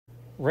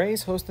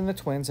Rays hosting the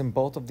Twins, and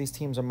both of these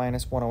teams are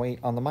 -108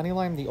 on the money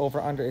line. The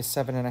over-under is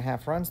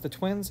 7.5 runs. The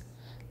Twins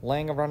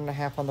laying a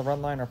 1.5 on the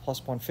run line are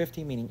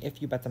 +150, meaning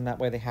if you bet them that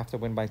way, they have to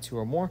win by 2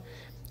 or more.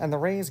 And the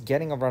Rays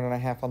getting a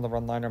 1.5 on the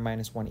run line are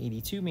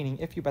 -182, meaning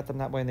if you bet them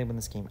that way and they win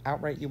this game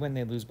outright, you win.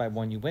 They lose by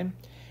 1, you win.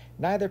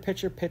 Neither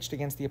pitcher pitched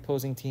against the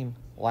opposing team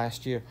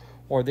last year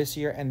or this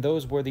year, and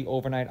those were the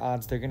overnight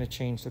odds. They're going to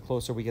change the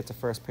closer we get to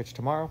first pitch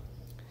tomorrow.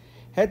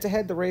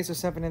 Head-to-head, the Rays are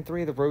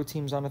 7-3. The road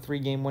team's on a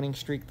 3-game winning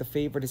streak. The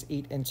favorite is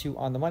 8-2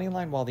 on the money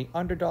line, while the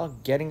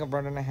underdog getting a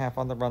 1.5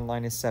 on the run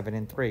line is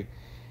 7-3.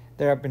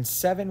 There have been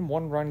 7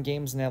 one-run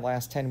games in their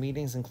last 10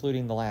 meetings,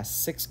 including the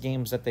last 6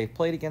 games that they've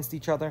played against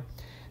each other.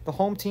 The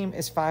home team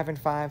is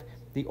 5-5.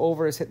 The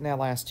over is hitting their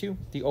last 2.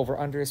 The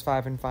over-under is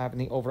 5-5, and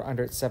the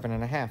over-under at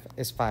 7.5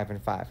 is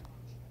 5-5.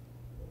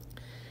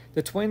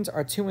 The Twins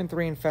are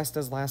 2-3 in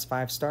Festa's last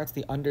 5 starts.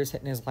 The under is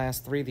hitting his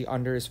last 3. The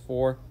under is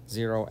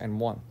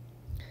 4-0-1.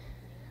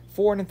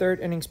 4 1/3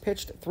 innings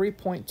pitched,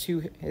 3.2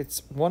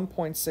 hits,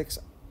 1.6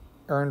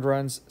 earned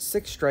runs,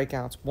 6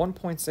 strikeouts,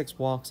 1.6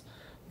 walks,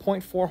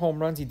 0.4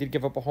 home runs. He did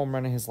give up a home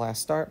run in his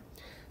last start.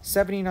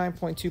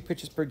 79.2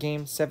 pitches per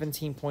game,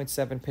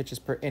 17.7 pitches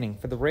per inning.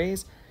 For the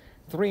Rays,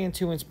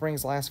 3-2 in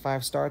Spring's last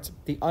 5 starts.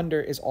 The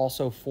under is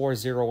also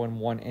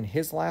 4-0-1 in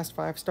his last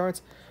 5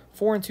 starts.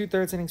 4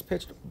 2/3 innings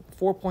pitched,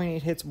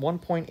 4.8 hits,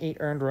 1.8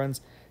 earned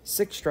runs,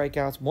 6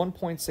 strikeouts,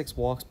 1.6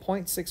 walks,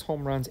 0.6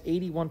 home runs,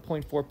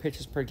 81.4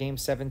 pitches per game,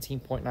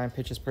 17.9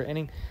 pitches per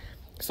inning.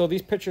 So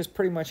these pitchers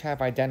pretty much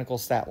have identical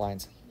stat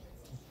lines.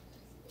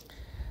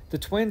 The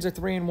Twins are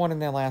 3-1 in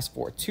their last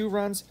 4. 2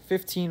 runs,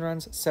 15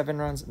 runs, 7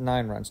 runs,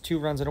 9 runs. 2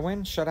 runs and a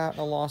win, shutout and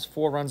a loss,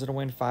 4 runs and a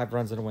win, 5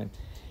 runs and a win.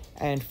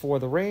 And for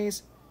the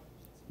Rays,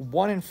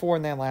 1-4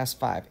 in their last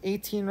 5.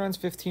 18 runs,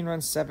 15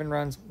 runs, 7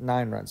 runs,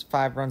 9 runs.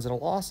 5 runs and a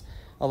loss,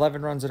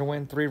 11 runs and a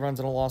win, 3 runs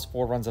and a loss,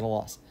 4 runs and a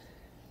loss.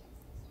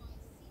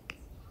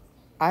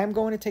 I'm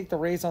going to take the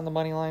Rays on the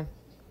money line.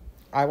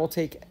 I will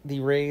take the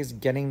Rays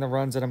getting the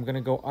runs that I'm going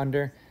to go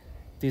under.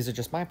 These are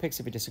just my picks.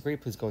 If you disagree,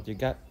 please go with your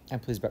gut,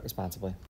 and please bet responsibly.